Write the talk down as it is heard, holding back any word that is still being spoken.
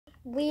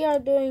we are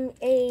doing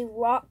a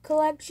rock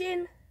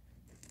collection,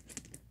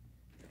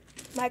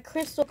 my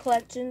crystal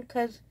collection,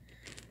 because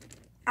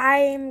I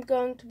am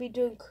going to be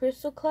doing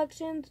crystal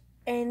collections,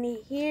 and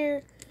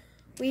here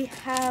we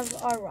have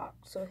our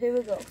rocks. So here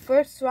we go.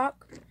 First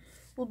rock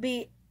will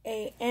be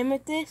a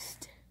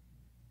amethyst.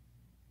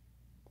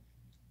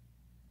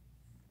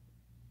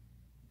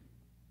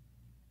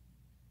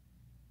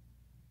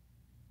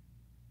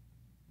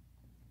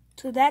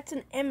 So that's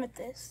an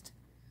amethyst.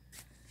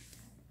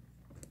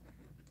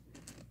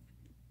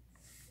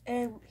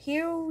 And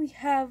here we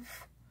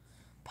have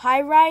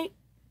pyrite,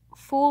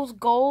 fool's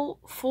gold.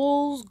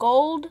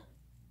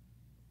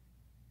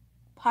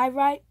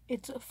 Pyrite,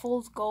 it's a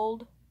fool's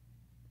gold.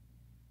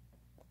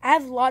 I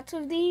have lots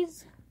of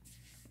these.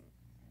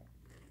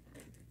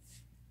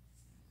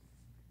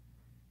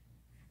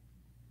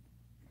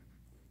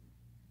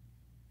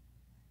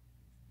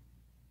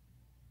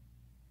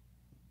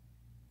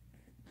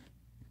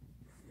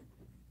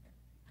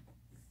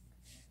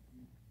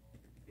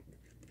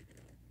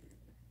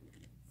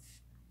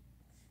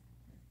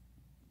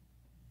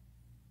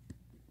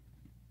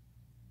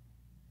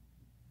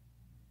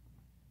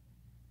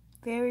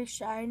 Very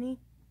shiny.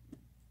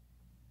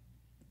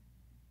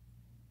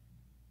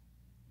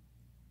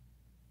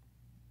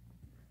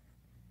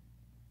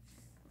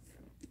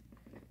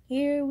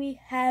 Here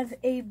we have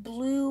a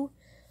blue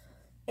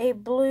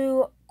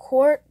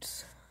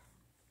quartz.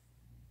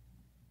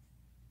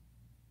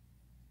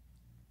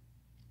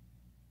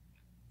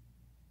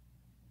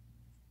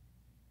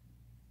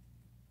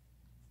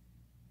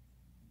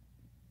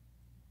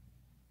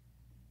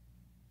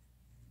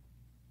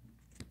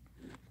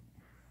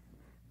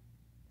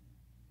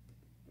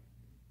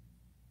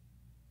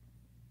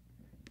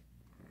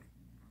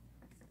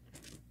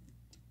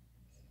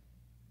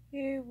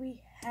 Here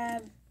we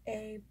have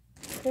a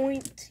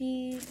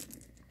pointy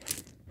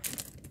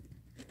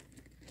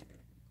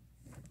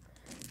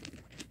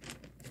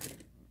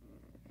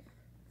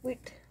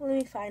wait, let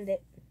me find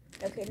it.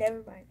 Okay,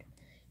 never mind.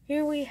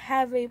 Here we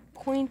have a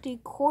pointy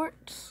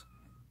quartz.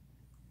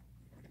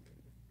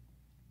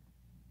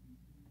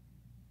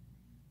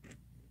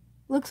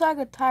 Looks like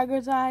a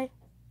tiger's eye.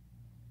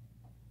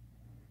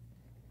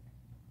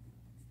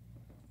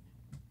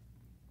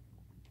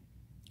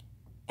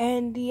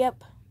 And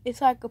yep,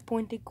 it's like a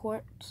pointy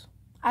quartz.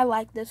 I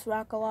like this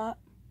rock a lot.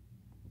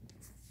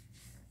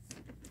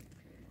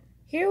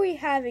 Here we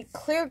have a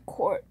clear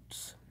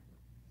quartz.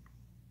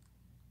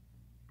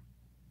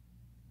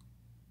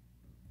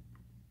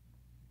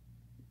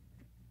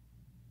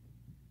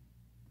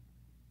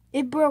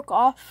 It broke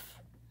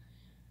off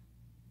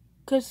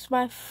because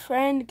my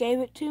friend gave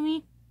it to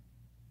me.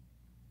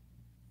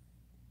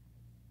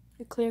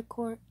 A clear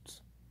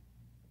quartz.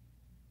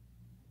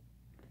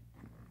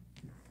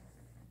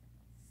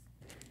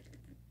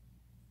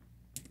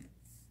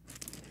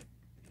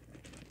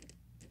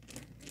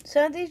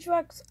 Some of these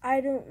rocks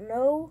I don't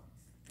know,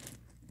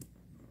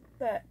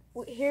 but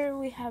here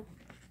we have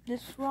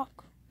this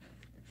rock.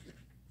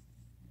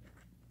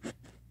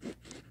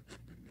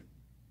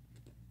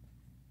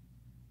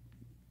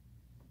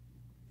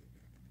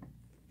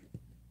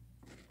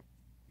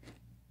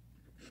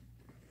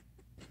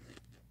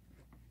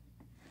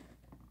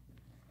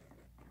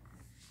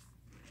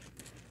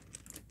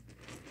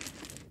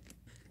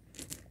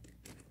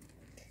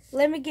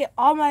 Let me get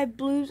all my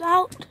blues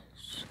out.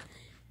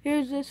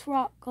 Here's this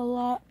rock a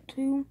lot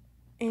too,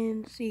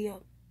 and see ya.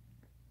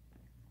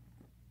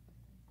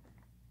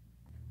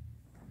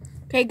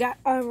 Okay, got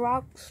our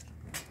rocks,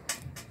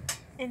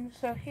 and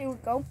so here we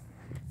go.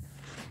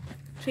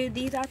 So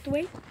these out the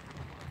way.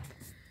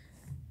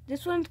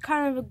 This one's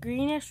kind of a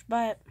greenish,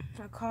 but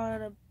I call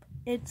it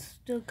it's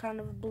still kind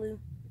of a blue.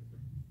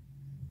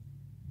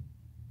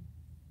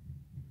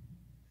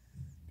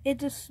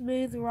 It's a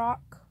smooth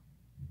rock.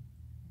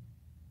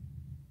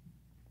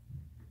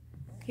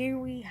 Here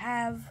we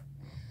have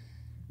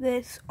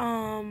this,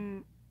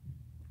 I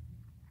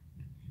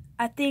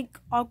think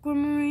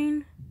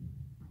aquamarine.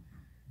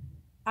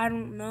 I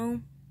don't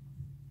know.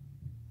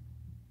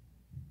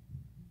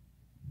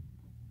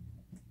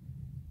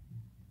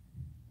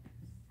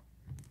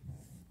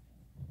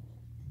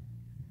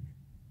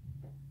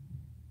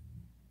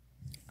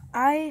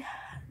 I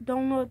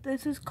don't know what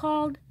this is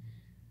called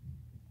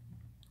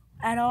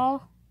at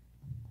all.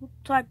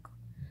 Looks like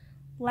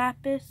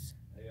lapis.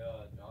 Hey,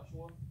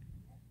 Joshua?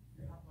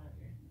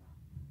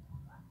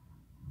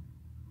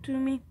 To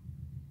me.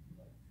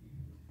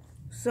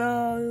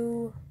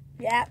 So,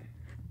 yeah.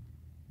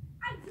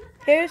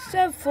 Here's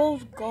some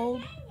fool's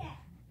gold.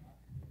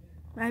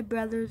 My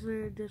brothers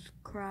are just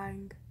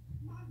crying.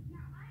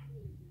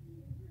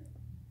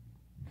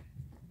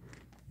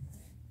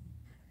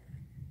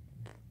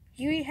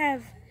 Here we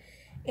have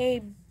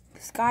a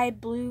sky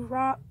blue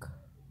rock.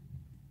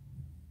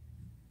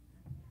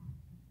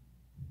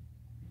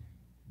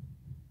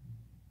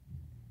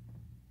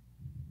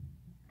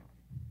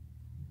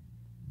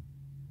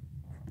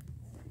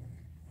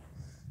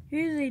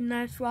 Here's a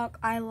nice rock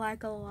I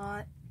like a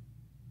lot.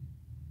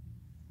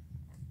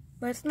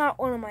 But it's not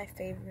one of my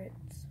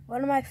favorites.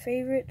 One of my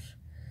favorites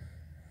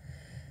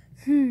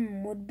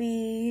would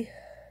be,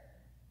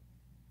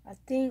 I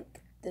think,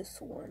 this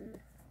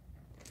one.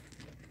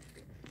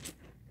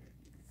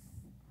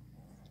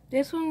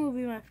 This one would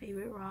be my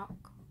favorite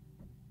rock.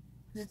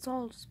 It's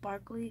all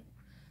sparkly,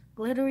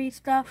 glittery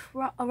stuff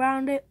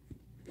around it.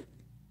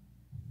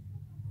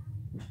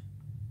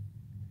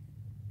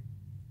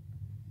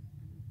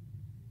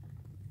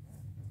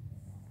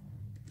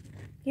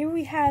 Here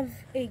we have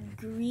a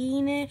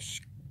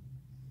greenish,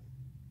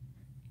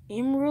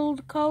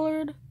 emerald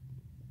colored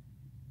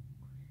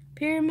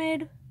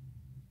pyramid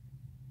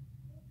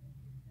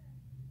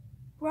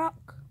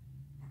rock.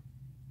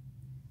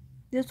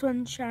 This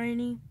one's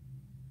shiny.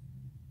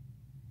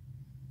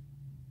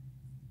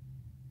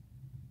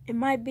 It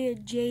might be a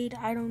jade,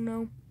 I don't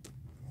know.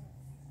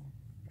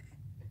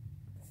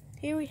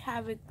 Here we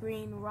have a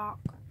green rock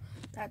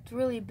that's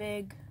really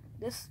big.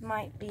 This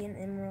might be an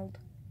emerald.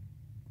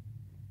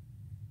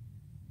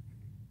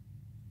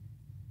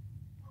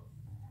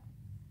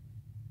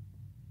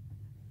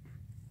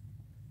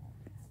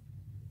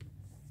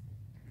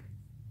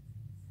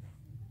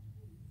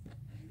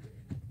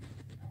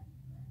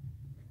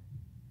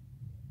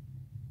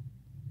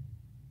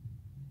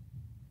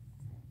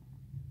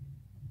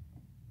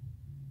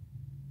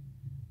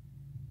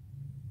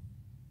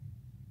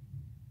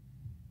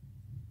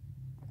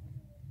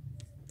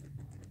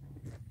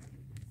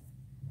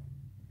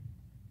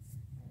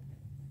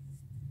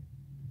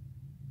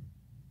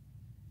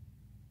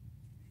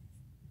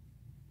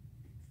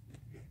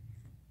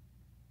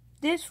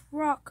 This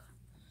rock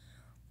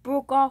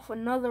broke off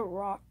another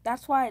rock.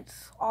 That's why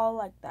it's all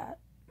like that.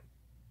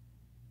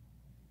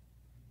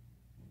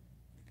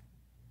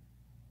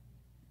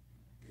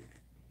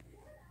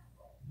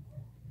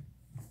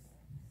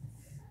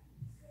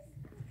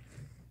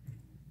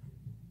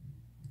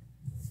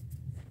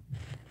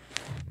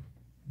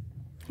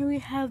 Here we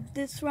have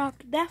this rock.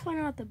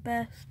 Definitely not the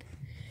best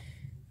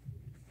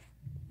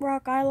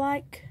rock I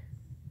like.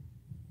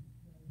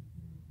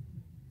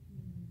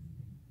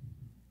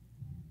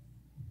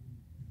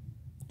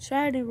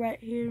 Shiny right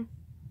here.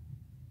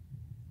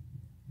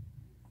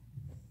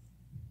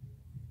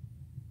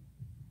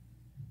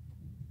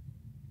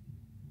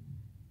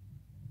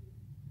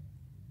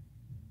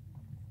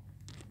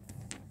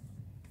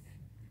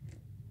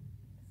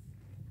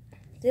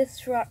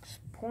 This rock's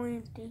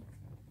pointy.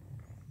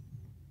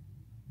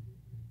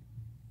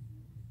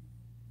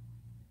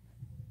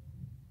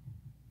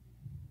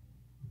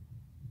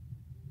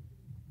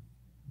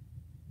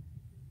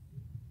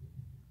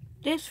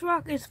 This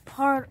rock is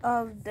part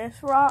of this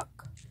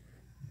rock.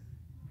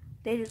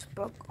 They just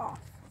broke off.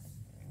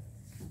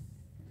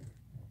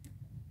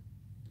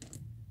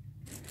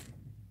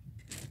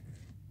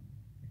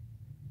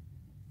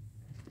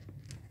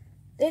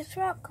 This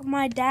rock,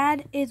 my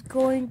dad is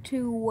going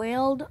to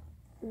weld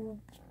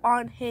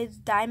on his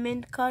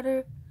diamond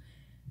cutter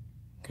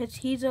because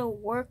he's a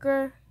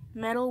worker,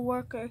 metal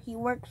worker. He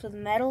works with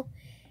metal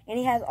and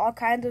he has all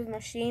kinds of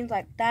machines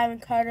like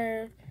diamond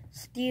cutter,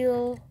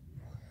 steel.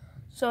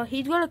 So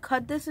he's going to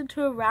cut this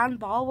into a round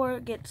ball where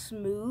it gets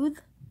smooth.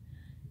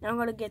 And I'm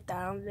going to get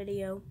that on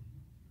video.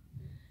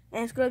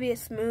 And it's going to be a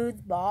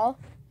smooth ball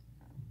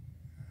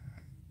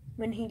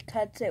when he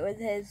cuts it with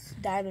his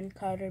diamond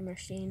cutter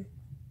machine.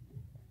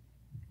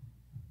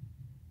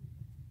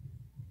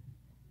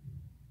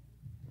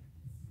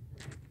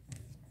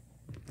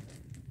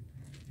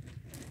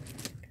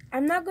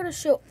 I'm not going to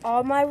show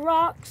all my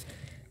rocks.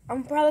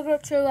 I'm probably going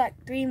to show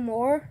like 3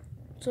 more.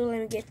 So let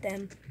me get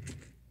them.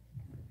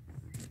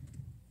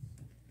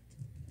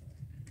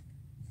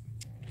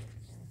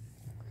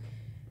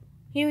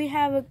 Here we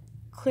have a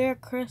clear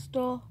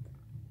crystal.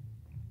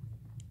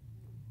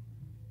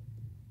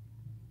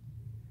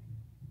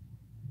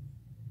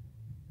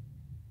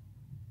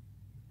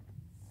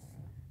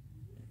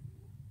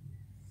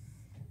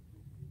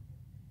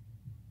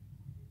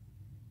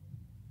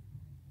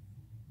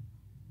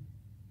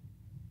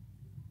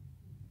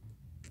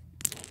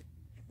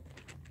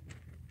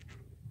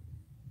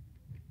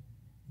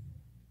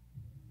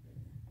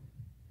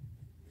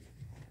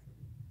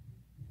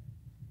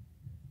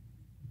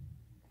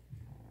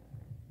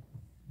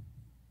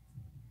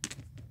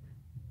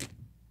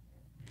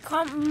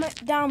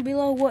 Comment down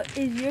below what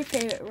is your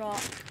favorite rock.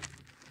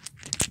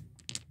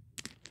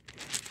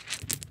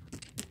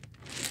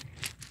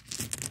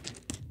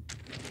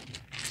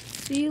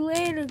 See you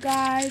later,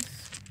 guys.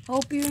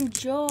 Hope you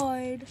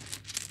enjoyed.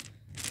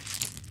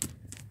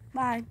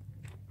 Bye.